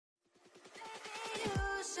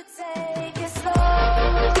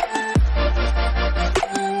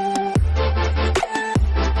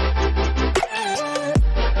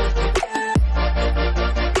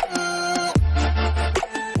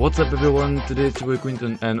What's up everyone, today it's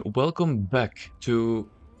Quinton and welcome back to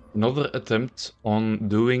another attempt on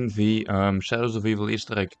doing the Shadows of Evil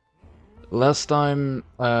Easter egg. Last time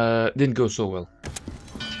didn't go so well.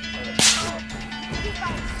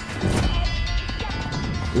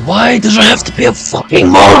 Why does it have to be a fucking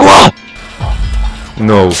Margwa?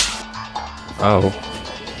 No. Oh.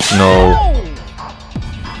 No.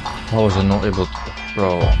 How was I not able to...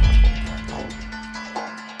 Bro.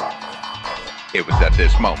 It was at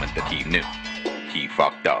this moment that he knew. He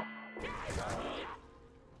fucked up.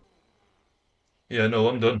 Yeah, no,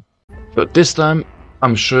 I'm done. But this time,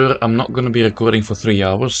 I'm sure I'm not gonna be recording for 3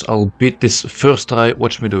 hours. I'll beat this first try,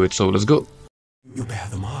 watch me do it, so let's go. You bear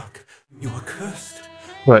the mark. You are cursed.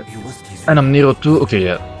 Right. And I'm Nero too. Okay,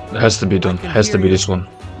 yeah. It has to be done. It has to be this one.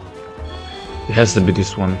 It has to be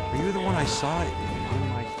this one. Are you the one I saw in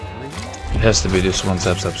my dream? It has to be this one.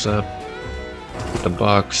 Zap, zap, zap. The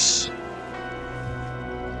box.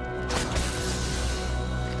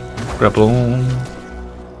 Grapple on.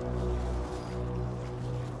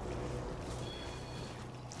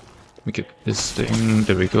 We get this thing.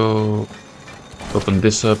 There we go. Open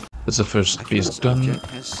this up. That's the first piece done.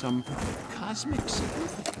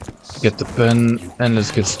 Get the pen and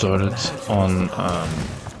let's get started on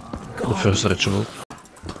the first ritual.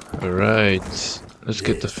 Alright, let's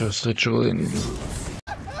get the first ritual in.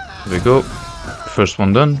 There we go. First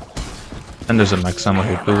one done. And there's a max ammo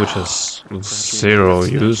here too, which has 0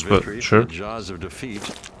 use, but sure.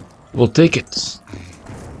 We'll take it.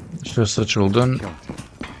 First ritual done.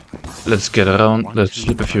 Let's get around, let's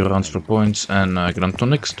flip a few rounds for points and get on to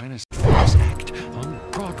next.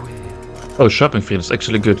 Oh, shopping field is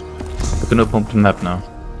actually good. I can open up the map now.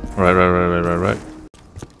 Right.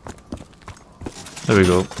 There we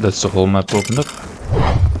go, that's the whole map opened up.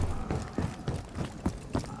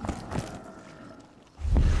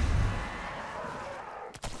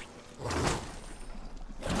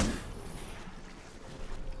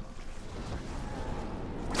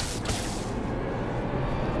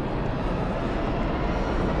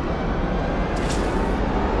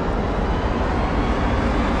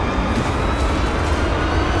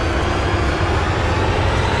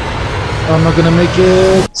 I'm not gonna make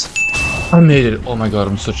it! I made it! Oh my god,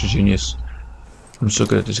 I'm such a genius. I'm so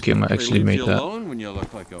good at this game, I actually made that. When you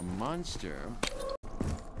look like a monster.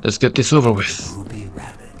 Let's get this over with.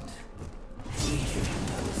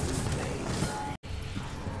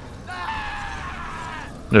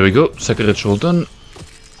 There we go, second ritual done.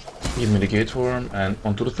 Give me the gate for him and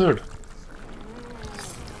on to the third.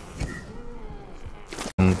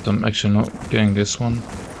 And I'm actually not getting this one.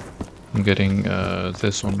 I'm getting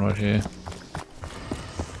this one right here.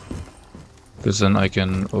 Because then I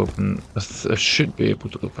can open... I should be able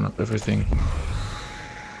to open up everything.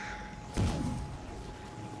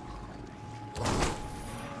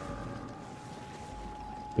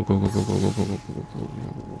 Go.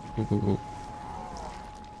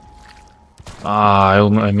 Ah,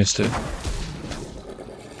 I missed it.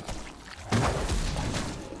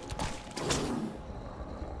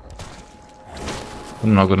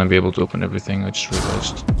 I'm not gonna be able to open everything, I just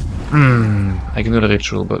realized. I can do the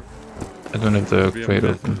ritual, but I don't have the crate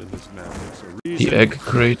open. The egg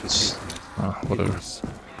crate. Ah, whatever.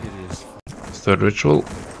 Third ritual.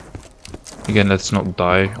 Again, let's not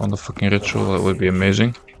die on the fucking ritual, that would be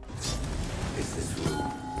amazing.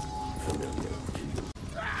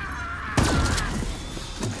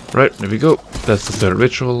 Right, there we go. That's the third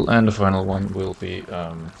ritual, and the final one will be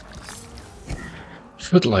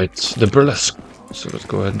Footlight, the burlesque. So let's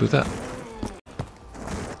go ahead and do that.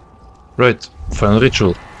 Right, final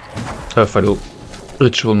ritual. Final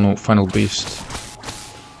ritual, no, final beast.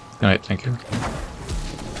 Alright, thank you.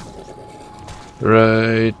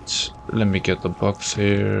 Right, let me get the box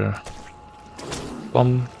here.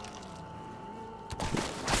 Bomb.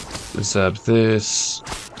 Zap this.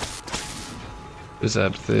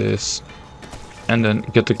 Zap this. And then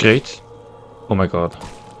get the crate. Oh my god.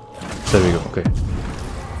 There we go, okay.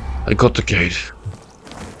 I got the crate.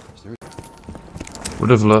 Would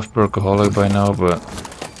have loved Perkaholic by now, but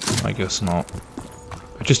I guess not.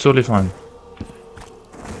 Which is totally fine.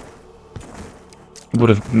 Would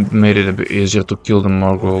have made it a bit easier to kill the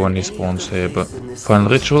Margwa when he spawns here, but final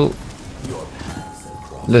ritual.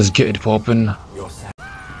 Let's get it poppin'.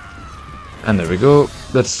 And there we go.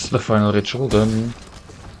 That's the final ritual done.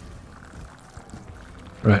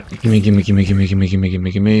 Right, gimme. Thank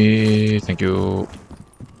you.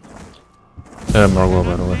 Margwa,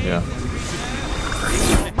 by the way, yeah.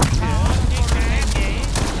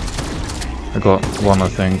 I got one, I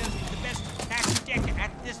think.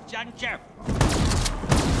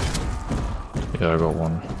 Yeah, I got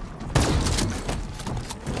one.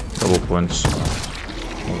 double points. Kill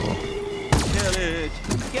it!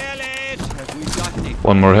 Kill it! Have we got any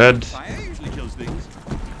One more head. fire? Usually kills things.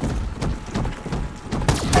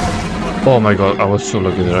 Oh my god, I was so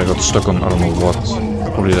lucky that I got stuck on I don't know what.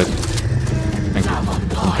 Probably like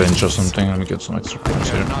a bench or something. Let me get some extra points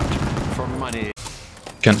here. Not for money.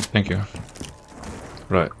 Thank you.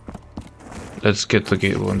 Right. Let's get the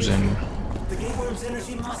gate worms in.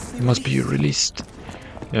 It must be released.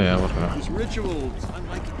 Yeah, whatever. These rituals,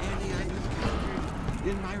 unlike any I've encountered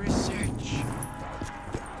in my research.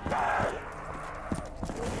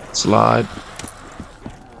 Slide.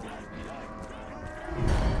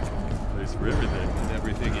 Place for everything and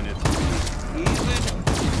everything in it.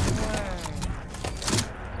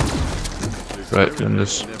 Right, doing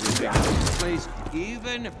this. Place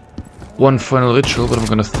even. One final ritual, but I'm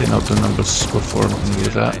gonna thin out the numbers before I can do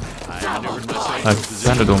that. I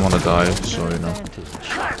kinda don't wanna die, so you know.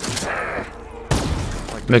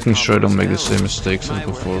 Making sure I don't make the same mistakes as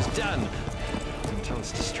before.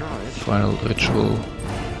 Final ritual.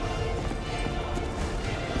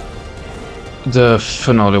 The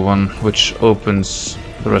finale one, which opens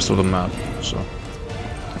the rest of the map, so.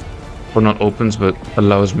 Or not opens, but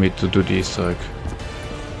allows me to do the Easter egg.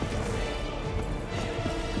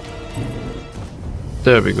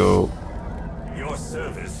 There we go. Your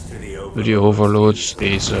service to the Video overloads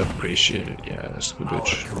is appreciated. Yeah, that's good,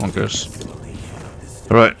 bitch. Bonkers.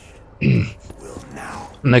 Right.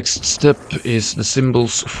 Next step is the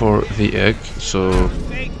symbols for the egg. So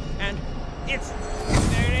And it's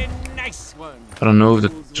very nice one. I don't know if the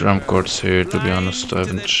drum card's here. To be honest, I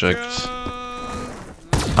haven't checked.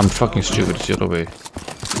 I'm fucking stupid. It's the other way.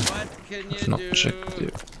 What can It's you not do? checked.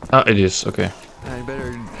 Yet. Ah, it is. Okay. I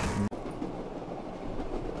better.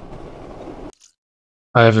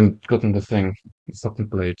 I haven't gotten the thing. The fucking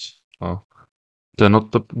plate. Oh.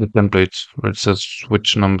 Not the template where it says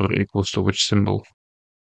which number equals to which symbol.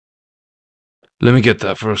 Let me get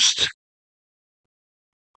that first.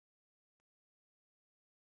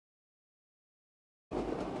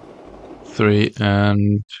 Three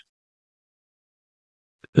and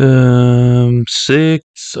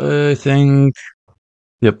 6, I think.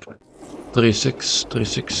 Yep. 3 6 3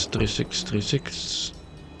 6 3 6 3 6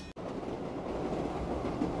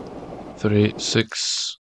 3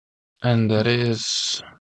 6, and that is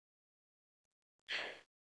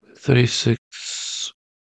 3 6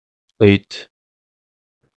 8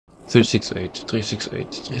 3 6 8 3 6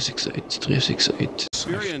 8 3 6 8 3 6 8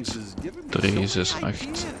 Experience is given me 3 so is many 8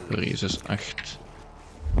 ideas. 3 is 8.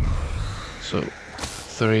 So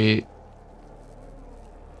 3.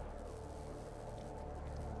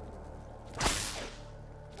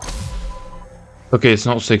 Okay, it's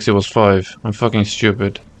not 6, it was 5. I'm fucking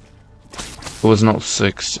stupid. It was not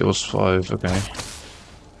 6, it was 5, okay.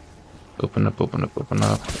 Open up, open up, open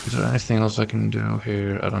up. Is there anything else I can do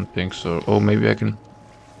here? I don't think so. Oh, maybe I can...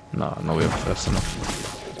 No, we have fast enough.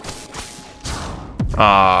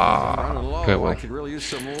 Ah, okay, well. I could really use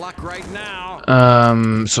some luck right now.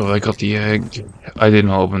 So I got the egg. I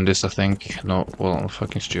didn't open this, I think. No, well, I'm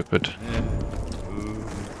fucking stupid.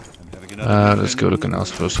 Let's go to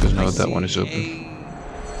canals first, because now that one is open.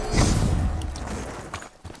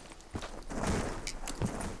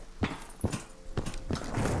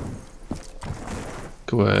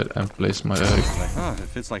 Go ahead and place my egg. Oh, it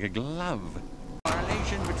fits like a glove.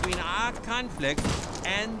 Correlation between our conflict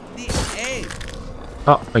and the egg.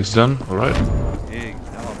 Ah, egg's done, alright. Egg,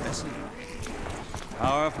 now messy.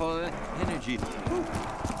 Powerful energy.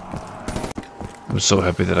 I'm so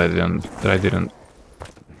happy that I didn't.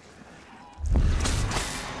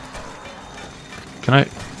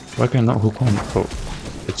 Why can I not hook on? Oh,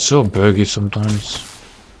 it's so buggy sometimes.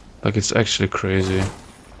 Like, it's actually crazy.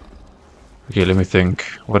 Okay, let me think.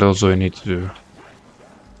 What else do I need to do?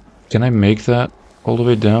 Can I make that all the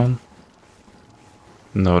way down?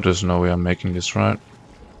 No, there's no way I'm making this, right?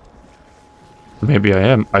 Maybe I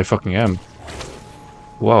am. I fucking am.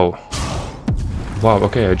 Wow. Wow,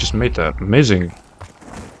 okay, I just made that. Amazing.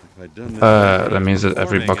 That means that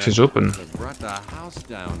every box is open. Brought the house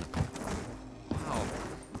down. Wow.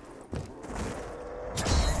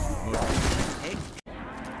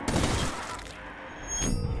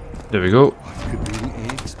 There we go. Could be the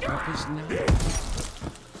egg's purpose now.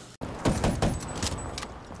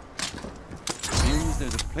 Seems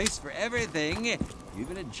there's a place for everything,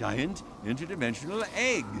 even a giant interdimensional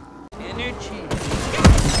egg. Energy.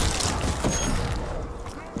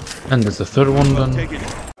 And there's the third one done. Take it.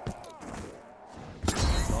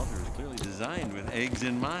 This altar is clearly designed with eggs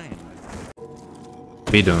in mind.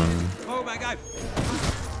 Be done. Oh my god.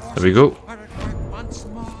 There we go. Once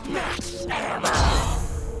more.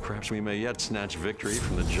 Perhaps we may yet snatch victory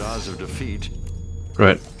from the jaws of defeat.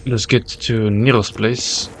 Right, let's get to Nero's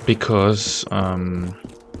place, because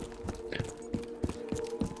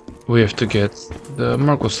we have to get the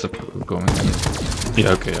Marco step going.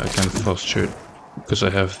 Yeah, okay, I can fast shoot, because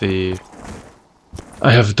I have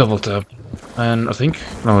double tap, and I think,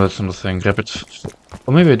 no, that's not a thing,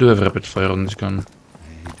 or maybe I do have rapid fire on this gun.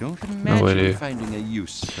 I don't imagine idea. finding a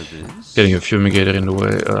use for this. Getting a fumigator in the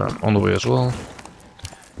way, on the way as well.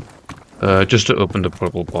 Just to open the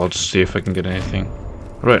purple pods, see if I can get anything.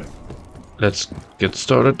 Right, let's get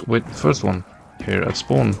started with the first one here at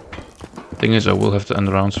spawn. Thing is, I will have to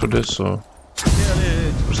end rounds for this, so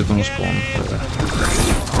where's it gonna spawn?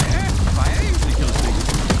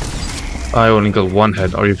 I only got one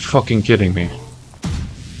head. Are you fucking kidding me?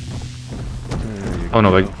 Oh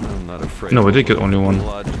no, I'm not afraid. no, I did get only one.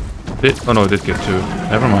 Oh no, I did get two.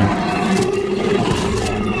 Never mind.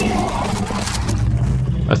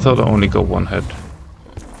 I thought I only got one head.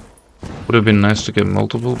 Would have been nice to get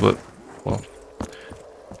multiple, but well,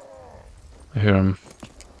 I hear him.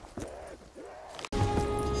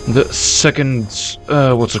 The second,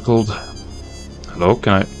 what's it called? Hello,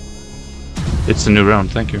 can I? It's a new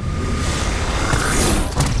round, thank you.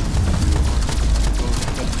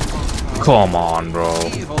 Come on, bro.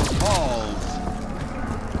 Evil falls.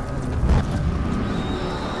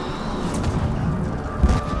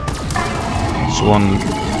 It's one.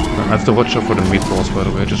 I have to watch out for the meatballs, by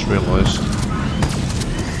the way, I just realized.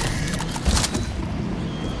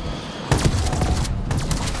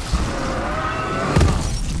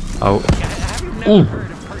 Oh. Ooh.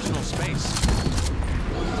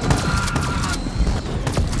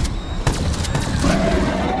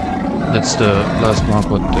 That's the last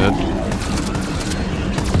Marco dead.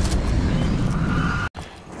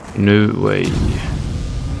 No way.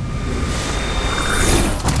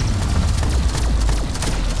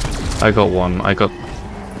 I got one. I got.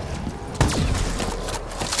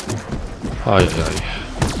 Ay, ay.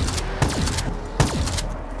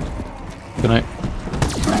 Can I?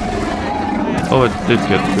 Oh, it did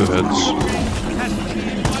get two heads.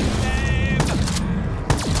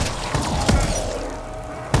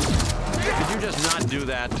 Could you just not do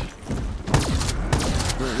that?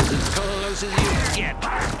 As close as you get.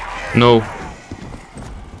 No.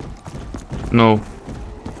 No.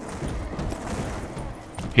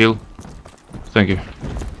 Heal. Thank you.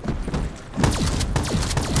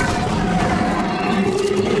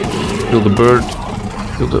 Kill the bird.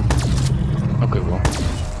 Kill the... Okay, well.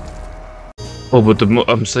 Oh, but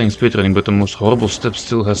I'm saying speedrunning, but the most horrible step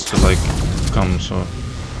still has to, like, come, so...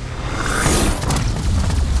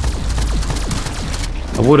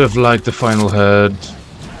 I would have liked the final head.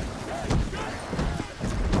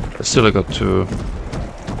 Still I got two.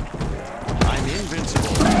 I'm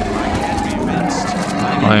invincible. I can't be minced.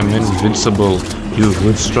 I am invincible. You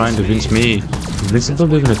was trying to vince me.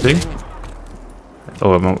 Invincible isn't a thing?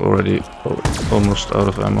 Oh, I'm already almost out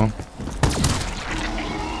of ammo.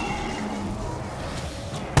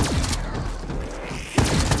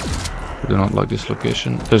 I do not like this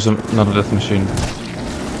location. There's another death machine.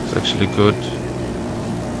 It's actually good.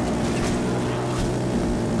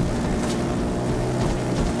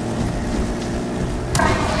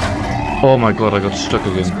 Oh my god, I got stuck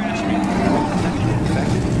again.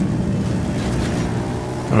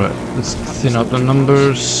 Alright, let's thin out the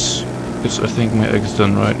numbers. Because I think my egg's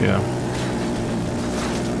done, right? Yeah.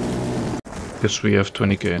 Guess we have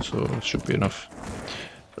 20k, so it should be enough.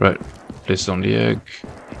 Right, place down the egg.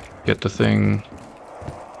 Get the thing.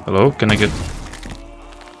 Hello, can I get...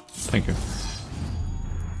 Thank you.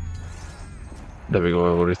 There we go, I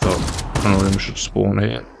already thought none of them should spawn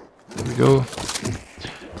here. There we go.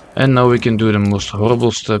 And now we can do the most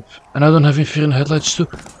horrible step. And I don't have any fear in headlights too.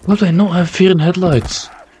 Why do I not have fear in headlights?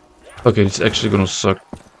 Okay, it's actually gonna suck.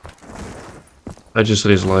 I just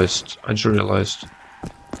realized.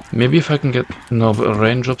 Maybe if I can get no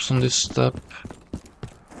raindrops on this step.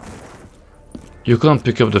 You can't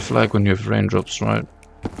pick up the flag when you have raindrops, right?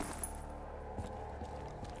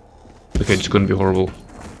 Okay, it's gonna be horrible.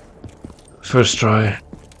 First try.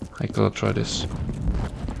 I gotta try this.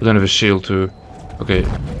 I don't have a shield too. Okay,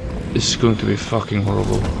 this is going to be fucking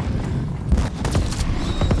horrible.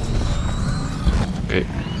 Okay.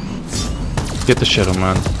 Get the shadow,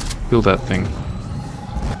 man. Kill that thing.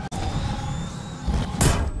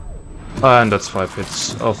 And that's 5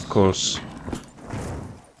 hits, of course.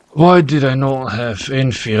 Why did I not have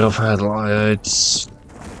in fear of headlights?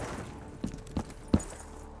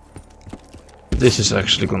 This is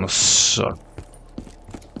actually gonna suck.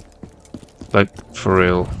 Like, for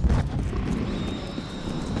real.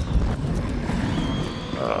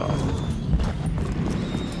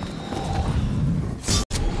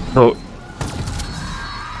 Oh.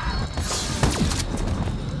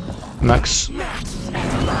 Max.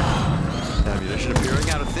 Ammunition appearing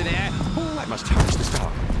out of thin air. Oh, I must harness this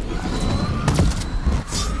power.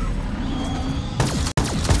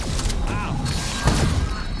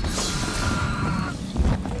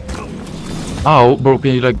 Ow, bro,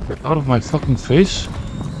 can you like get out of my fucking face?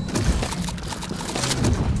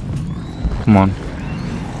 Come on.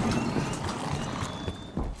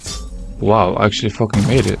 Wow, I actually fucking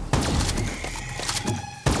made it.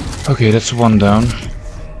 Okay, that's one down.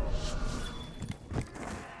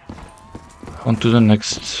 On to the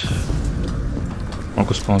next.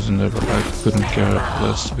 Marco spawns in there, but I couldn't care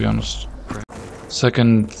less, to be honest.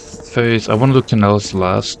 Second phase, I want to do canals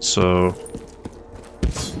last, so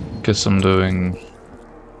guess I'm doing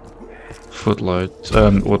footlight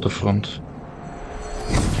and waterfront.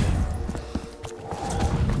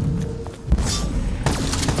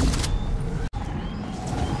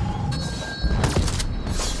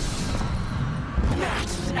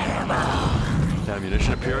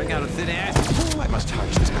 Ammunition appearing out of thin air. Oh, I must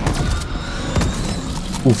harness this power.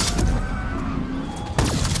 Oof.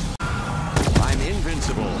 I'm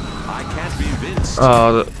invincible. I can't be vinced.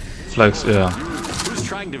 The flags, yeah. Who's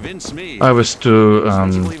trying to vince me? I was too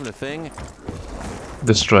Even a thing?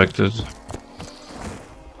 distracted.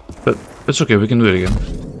 But it's okay, we can do it again.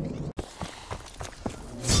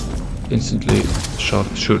 Instantly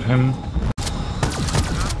shoot him.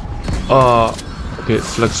 Okay,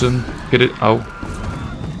 flex him. Get it, ow.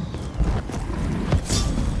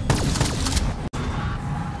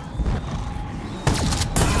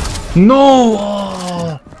 No!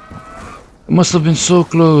 Oh, it must have been so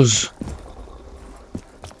close.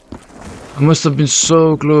 I must have been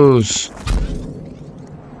so close.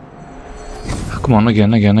 Come on,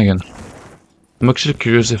 again. I'm actually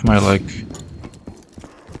curious if my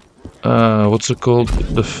what's it called?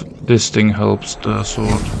 This thing helps the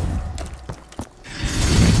sword.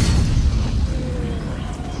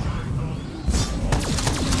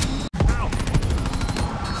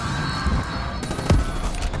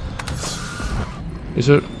 Is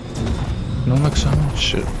there no max ammo?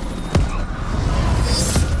 Shit.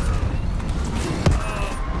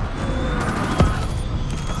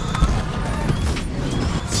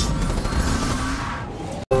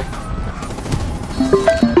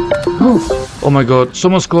 Oh my god,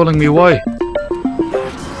 someone's calling me, why?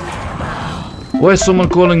 Why is someone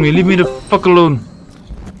calling me? Leave me the fuck alone.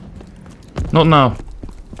 Not now.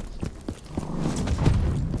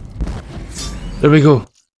 There we go.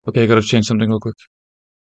 Okay, I gotta change something real quick.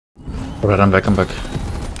 Alright, I'm back.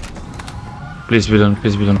 Please be done.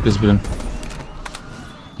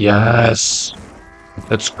 Yes!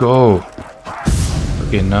 Let's go!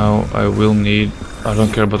 Okay, now I will need... I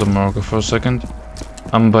don't care about the marker for a second.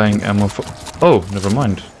 I'm buying ammo for... Oh, never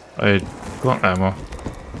mind. I got ammo.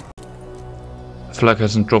 Flag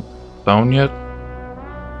hasn't dropped down yet.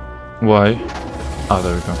 Why? Ah,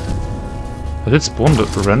 there we go. I did spawn the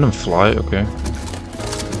random fly, okay.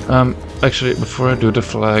 Actually, before I do the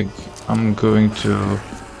flag, I'm going to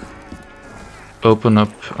open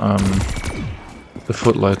up the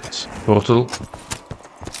footlight portal.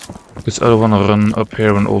 Because I don't want to run up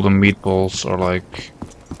here when all the meatballs are like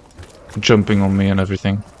jumping on me and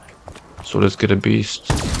everything. So let's get a beast.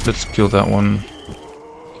 Let's kill that one.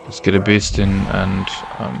 Let's get a beast in and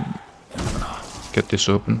get this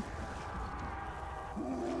open.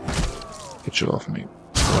 Get you off me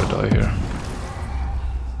before I die here.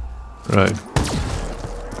 Right.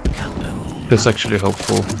 That's actually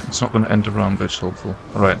helpful. It's not going to end the round, but it's helpful.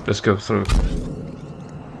 Alright, let's go through.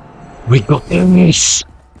 We got this!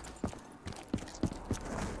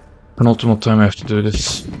 Penultimate time I have to do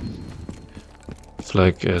this.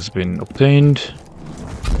 Flag has been obtained.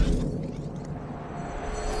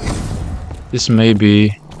 This may be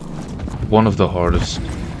one of the hardest.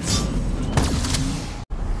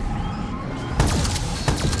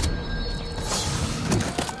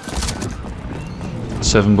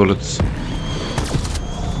 Seven bullets.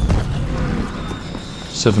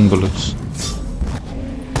 7 bullets.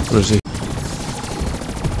 Where is he?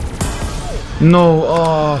 No!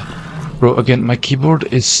 Ah! Bro, again, my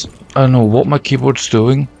keyboard is... I don't know what my keyboard's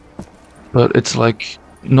doing, but it's like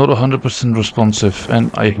not 100% responsive,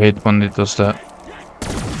 and I hate when it does that.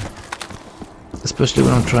 Especially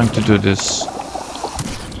when I'm trying to do this.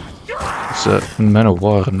 It's a Man of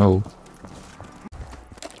War, no.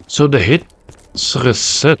 So the hits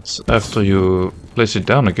reset after you place it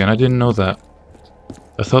down again. I didn't know that.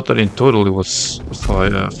 I thought that in total it was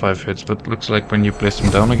 5 hits, but it looks like when you place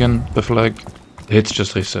them down again, the flag, the hits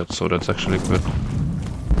just reset, so that's actually good.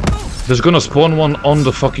 There's gonna spawn one on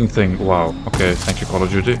the fucking thing. Wow. Okay, thank you, Call of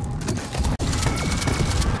Duty.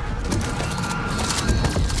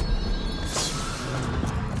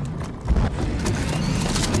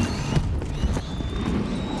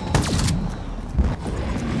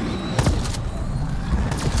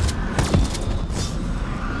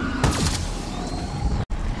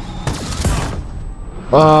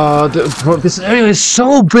 Bro, this area is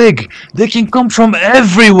so big! They can come from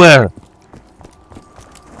everywhere!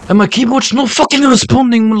 And my keyboard's not fucking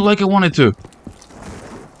responding like I wanted to.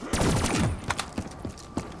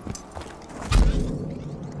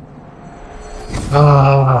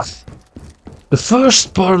 The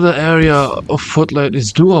first part of the area of Footlight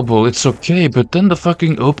is doable, it's okay, but then the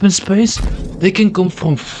fucking open space? They can come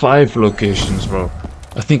from 5 locations, bro.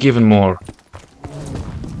 I think even more.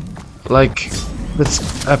 Like,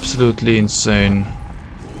 that's absolutely insane.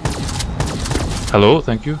 Hello,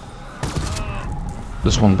 thank you.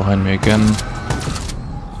 There's one behind me again.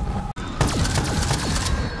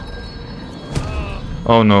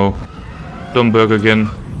 Oh no. Don't bug again.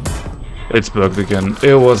 It's bugged again.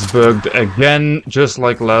 It was bugged again, just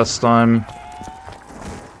like last time.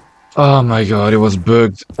 Oh my god, it was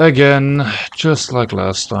bugged again, just like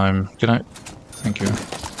last time. Can I? Thank you.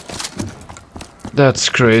 That's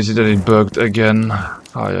crazy that it bugged again. Ay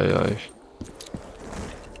ay ay.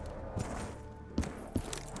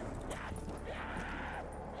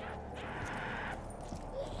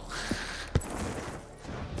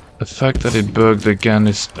 The fact that it bugged again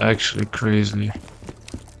is actually crazy.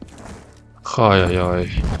 Ay ay ay.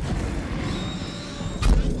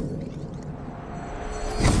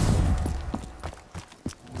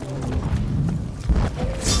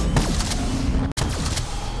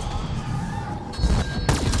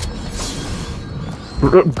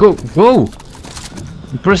 Go! Go!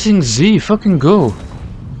 I'm pressing Z, fucking go!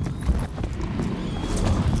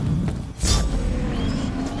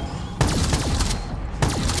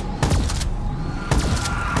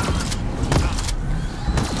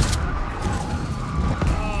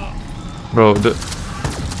 Bro,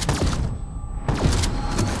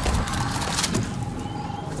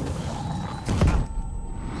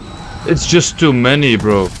 it's just too many,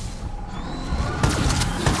 bro.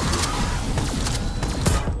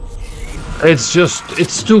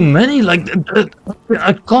 It's too many, like,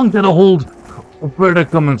 I can't get a hold of where they're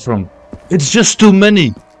coming from. It's just too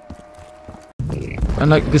many. And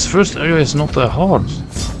like, this first area is not that hard.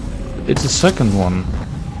 It's the second one.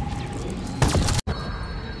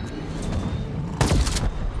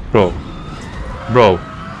 Bro. Bro.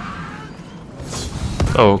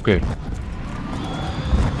 Oh, okay.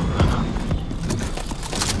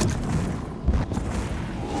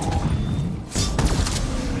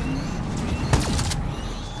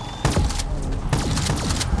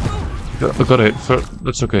 I got it.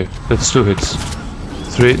 That's okay. That's 2 hits.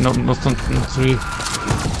 3. No, not 3.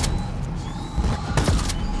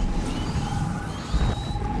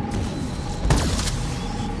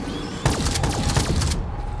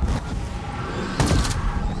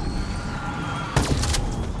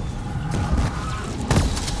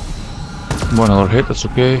 One other hit. That's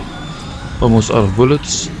okay. Almost out of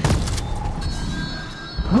bullets.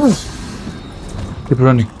 Oh. Keep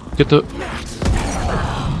running. Get the.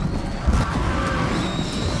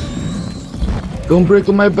 Don't break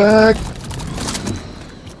on my back!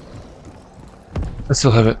 I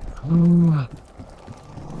still have it.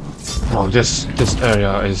 Oh, this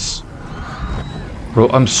area is... Bro,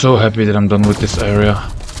 I'm so happy that I'm done with this area.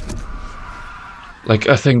 Like,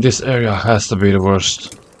 I think this area has to be the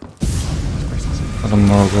worst. I don't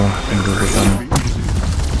know, bro.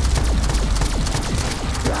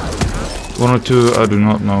 One or two, I do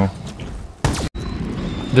not know.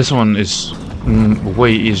 This one is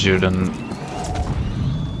way easier than...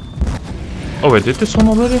 Oh, I did this one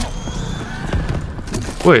already?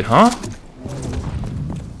 Wait, huh?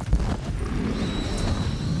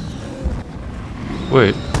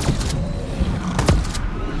 Wait.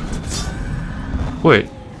 Wait.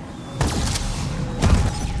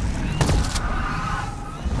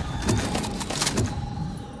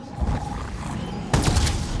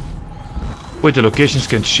 Wait, the locations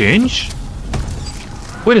can change?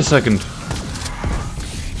 Wait a second.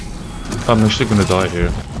 I'm actually gonna die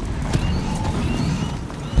here.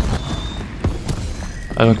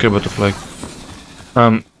 I don't care about the flag.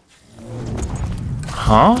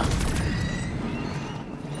 Huh?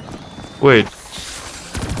 Wait.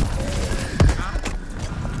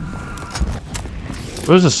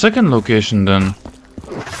 Where's the second location then?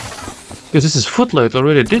 Because this is Footlight,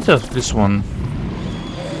 already did that, this one.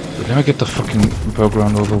 But let me get the fucking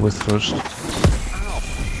background over with first.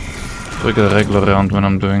 trigger a regular round when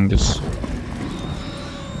I'm doing this.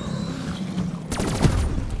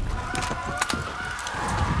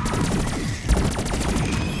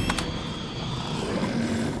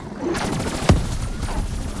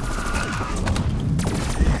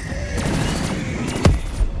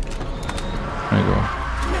 There you go.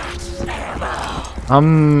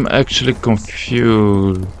 I'm actually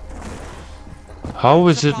confused. How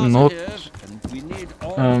is it not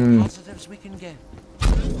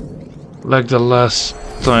like the last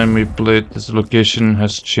time we played? This location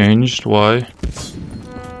has changed. Why?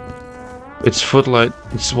 It's footlight,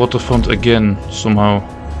 it's waterfront again somehow.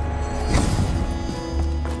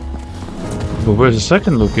 But where's the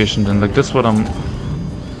second location then? Like, that's what I'm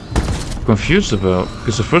confused about.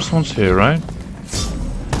 Because the first one's here, right?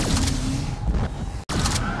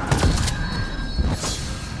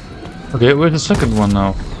 Okay, where's the second one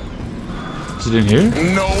now? Is it in here?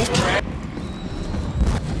 No.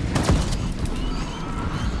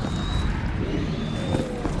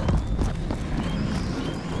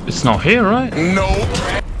 It's not here, right? No.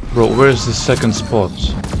 Bro, where's the second spot?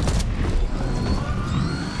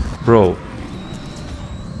 Bro.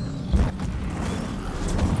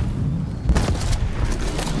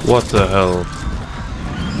 What the hell?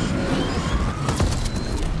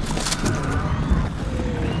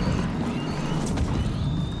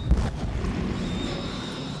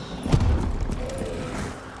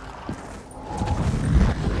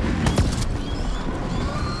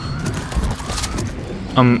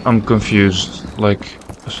 I'm confused. Like,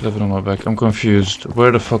 I should have it on my back. I'm confused.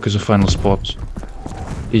 Where the fuck is the final spot?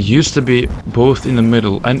 It used to be both in the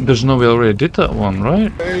middle, and there's no way I already did that one,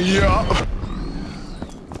 right? Yeah.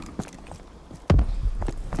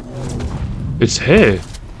 It's here.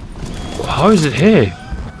 How is it here?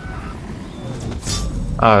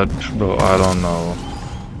 Bro, I don't know.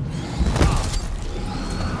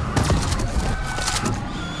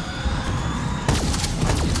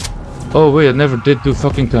 Oh wait, I never did do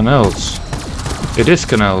fucking canals. It is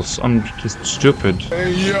canals. I'm just stupid.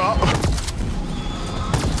 Yeah.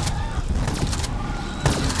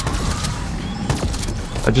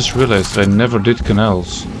 I just realized I never did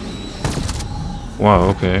canals. Wow,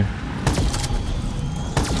 okay.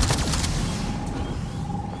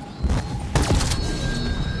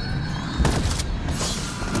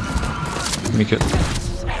 Make it.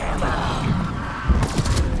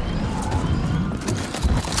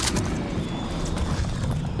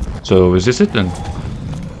 So is this it then?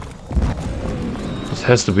 It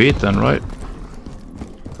has to be it then, right?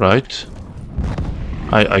 Right?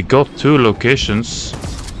 I got 2 locations.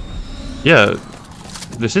 Yeah,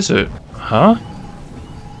 this is it. Huh?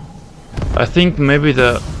 I think maybe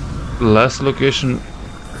the last location...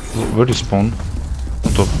 Where do you spawn?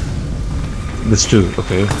 On top. There's 2,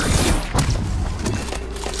 okay.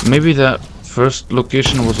 Maybe that first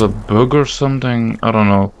location was a bug or something, I don't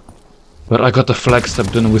know. But I got the flag step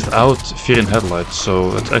done without fear in headlights,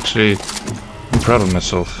 so that's actually... I'm proud of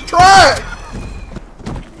myself. Try!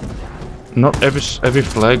 Not every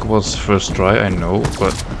flag was first try, I know,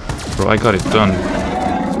 but bro, I got it done.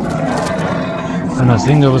 And I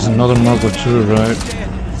think there was another marker too, right?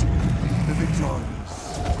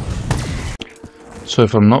 So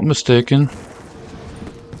if I'm not mistaken,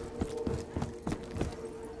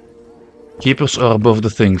 keepers are above the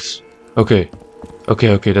things. Okay,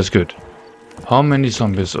 that's good. How many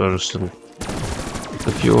zombies are there still?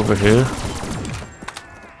 A few over here.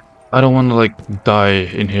 I don't want to like die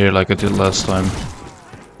in here like I did last time.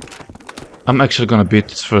 I'm actually gonna beat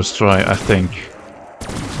this first try, I think.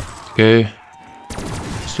 Okay.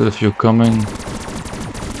 Still a few coming.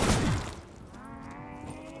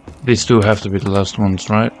 These 2 have to be the last ones,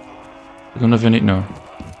 right? I don't have any, no.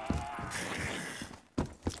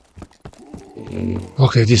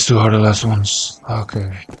 Okay, these 2 are the last ones.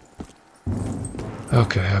 Okay.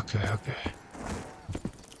 Okay.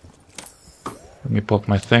 Let me pop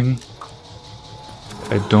my thing.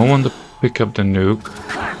 I don't want to pick up the nuke.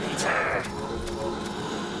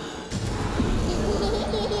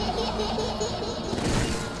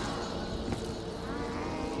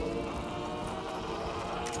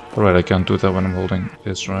 Alright, I can't do that when I'm holding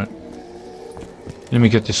this, right? Let me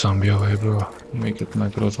get this zombie away, bro. Let me get my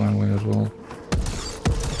growth line away as well.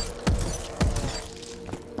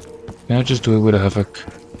 Can I just do it with a havoc?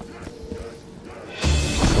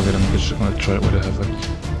 Forget, I'm just gonna try it with a havoc.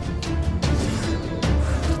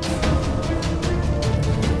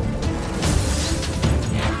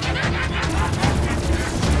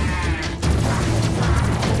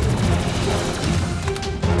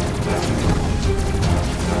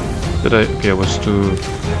 Did I? Okay, I was too...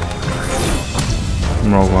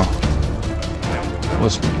 Wrong one.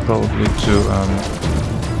 was probably to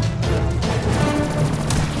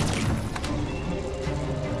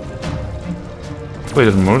wait,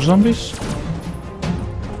 are there more zombies?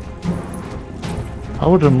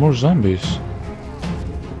 How are there more zombies?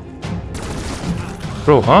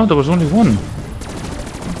 Bro, huh? There was only one.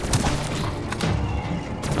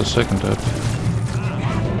 The second app.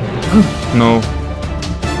 No.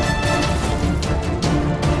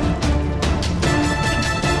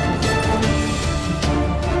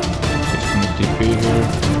 He's gonna TP here.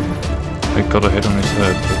 I got a hit on his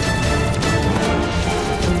head, but...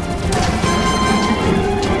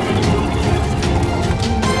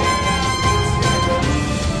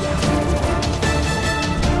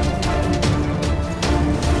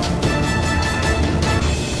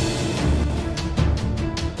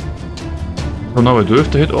 Oh, now I do have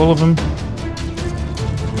to hit all of them.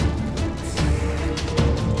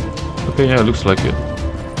 Okay, yeah, looks like it.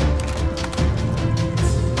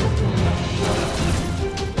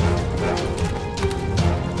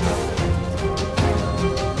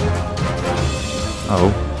 Oh.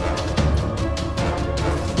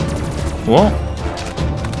 What?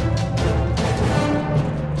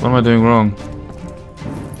 What am I doing wrong?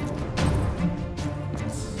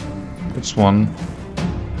 It's one.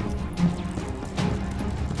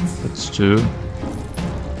 That's two.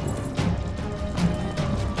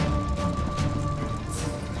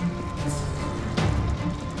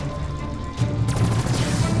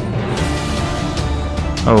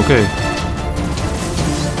 Oh, okay.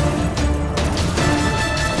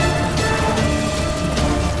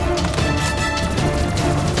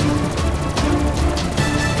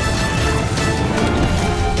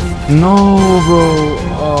 No, bro.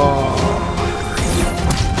 Oh.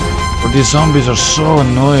 But these zombies are so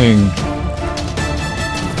annoying.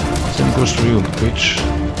 Same goes for you, bitch.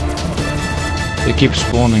 They keep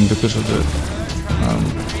spawning because of the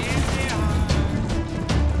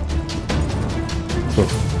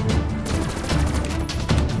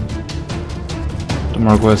the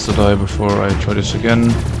Marco has to die before I try this again.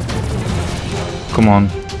 Come on.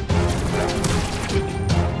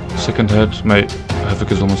 Second head, mate.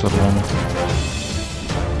 Havoc is almost out of armor.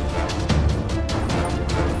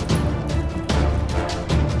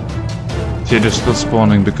 See, they're still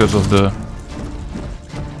spawning because of the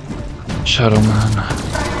Shadow Man.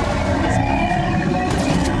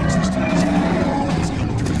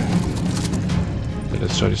 Okay,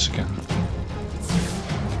 let's try this again.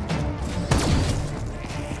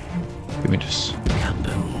 Give me this.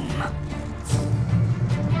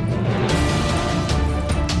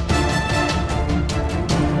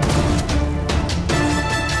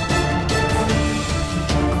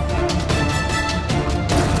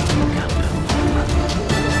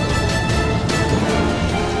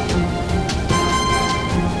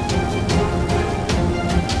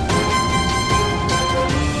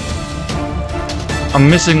 I'm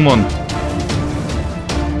missing one.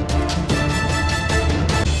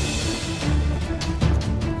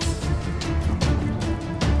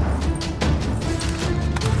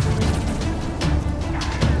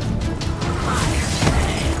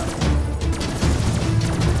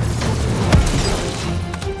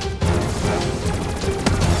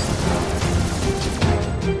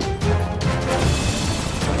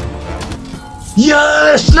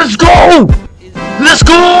 Yes! Let's go! Let's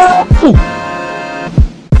go!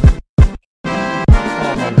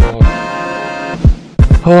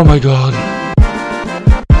 Oh my god.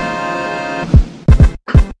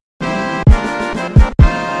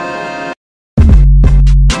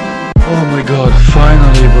 Oh my god,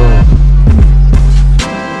 finally, bro.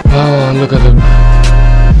 Oh, look at him.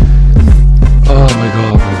 Oh my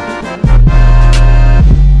god,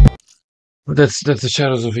 bro. That's the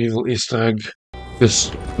Shadows of Evil Easter egg.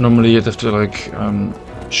 Because normally you'd have to like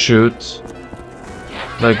shoot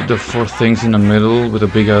like the 4 things in the middle with a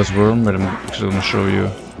big ass worm, but I'm actually gonna show you.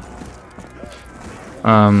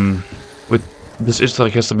 With this Easter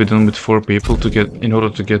egg has to be done with 4 people to get, in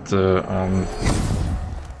order to get the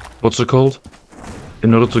what's it called?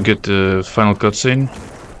 In order to get the final cutscene.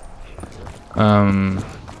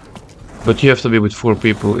 But you have to be with 4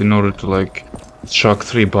 people in order to like shock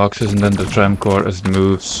 3 boxes and then the tram car as it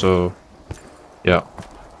moves. So yeah.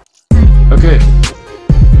 Okay,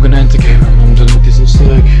 I'm gonna end the game. I'm done with this Easter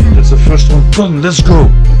egg. That's the first one done. Let's go.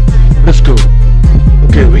 Let's go.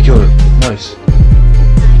 Okay, we got it. Nice.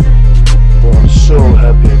 Oh, I'm so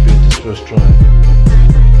happy I beat this first try.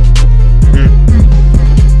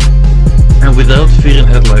 And without fear in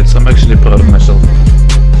headlights, I'm actually proud of myself.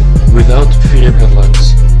 Without fear in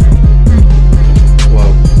headlights.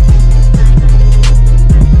 Wow.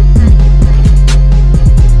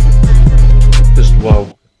 Just wow.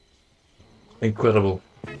 incredible.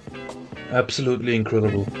 Absolutely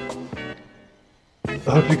incredible. I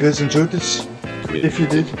hope you guys enjoyed this. If you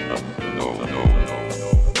did,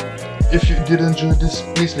 if you did enjoy this,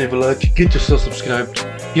 please leave a like, get yourself subscribed,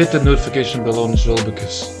 hit the notification bell on as well,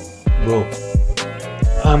 because, bro,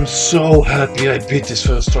 I'm so happy I beat this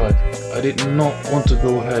first try. I did not want to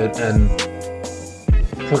go ahead and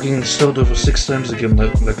fucking start over 6 times again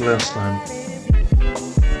like last time.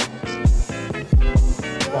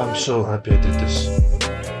 I'm so happy I did this.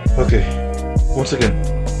 Okay, once again,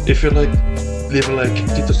 if you like, leave a like,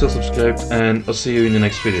 get yourself subscribed, and I'll see you in the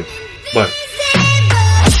next video. Bye.